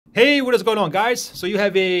Hey, what is going on, guys? So you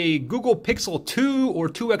have a Google Pixel 2 or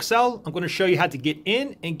 2 XL. I'm going to show you how to get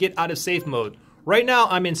in and get out of safe mode. Right now,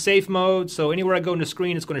 I'm in safe mode, so anywhere I go in the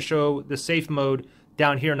screen, it's going to show the safe mode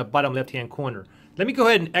down here in the bottom left-hand corner. Let me go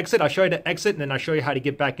ahead and exit. I'll show you to exit, and then I'll show you how to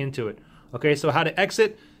get back into it. Okay, so how to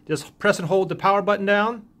exit, just press and hold the power button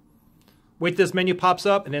down. Wait till this menu pops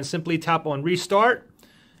up, and then simply tap on Restart.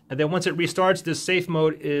 And then once it restarts, this safe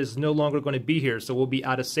mode is no longer going to be here, so we'll be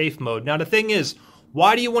out of safe mode. Now, the thing is,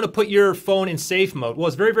 why do you want to put your phone in safe mode? Well,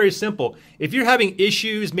 it's very, very simple. If you're having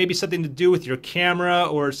issues, maybe something to do with your camera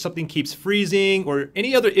or something keeps freezing or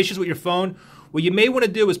any other issues with your phone, what you may want to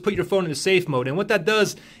do is put your phone into safe mode. And what that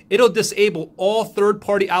does, it'll disable all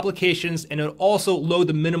third-party applications and it'll also load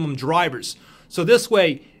the minimum drivers. So this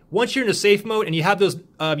way, once you're in a safe mode and you have those,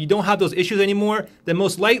 you don't have those issues anymore, then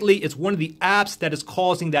most likely it's one of the apps that is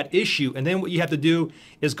causing that issue. And then what you have to do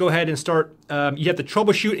is go ahead and start, you have to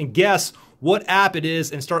troubleshoot and guess what app it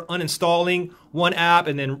is and start uninstalling one app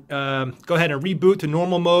and then go ahead and reboot to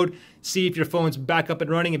normal mode. See if your phone's back up and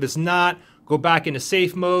running. If it's not, go back into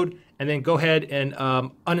safe mode and then go ahead and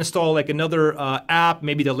uninstall like another app,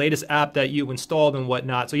 maybe the latest app that you installed and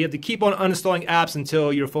whatnot. So you have to keep on uninstalling apps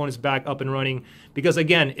until your phone is back up and running. Because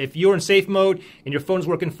again, if you're in safe mode and your phone is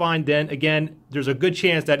working fine, then again, there's a good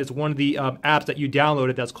chance that it's one of the apps that you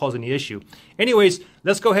downloaded that's causing the issue. Anyways,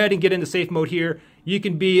 let's go ahead and get into safe mode here. You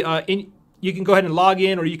can be you can go ahead and log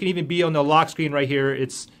in, or you can even be on the lock screen right here.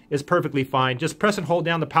 It's perfectly fine. Just press and hold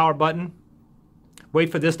down the power button.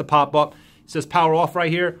 Wait for this to pop up. It says power off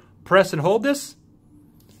right here. Press and hold this.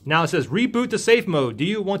 Now it says reboot to safe mode. Do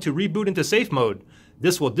you want to reboot into safe mode?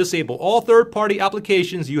 This will disable all third-party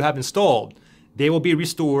applications you have installed. They will be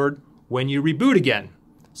restored when you reboot again.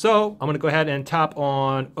 So I'm going to go ahead and tap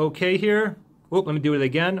on OK here. Oop, let me do it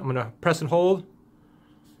again. I'm going to press and hold.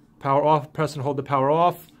 Power off, press and hold the power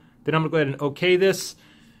off. Then I'm going to go ahead and OK this.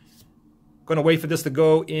 Going to wait for this to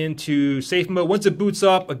go into safe mode. Once it boots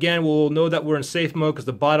up, again, we'll know that we're in safe mode because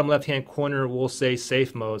the bottom left-hand corner will say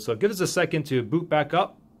safe mode. So give us a second to boot back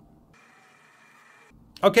up.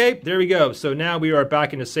 Okay, there we go. So now we are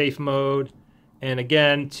back into safe mode. And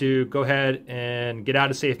again, to go ahead and get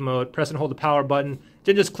out of safe mode, press and hold the power button.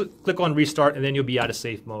 Then just click on restart, and then you'll be out of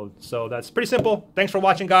safe mode. So that's pretty simple. Thanks for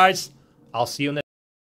watching, guys. I'll see you in the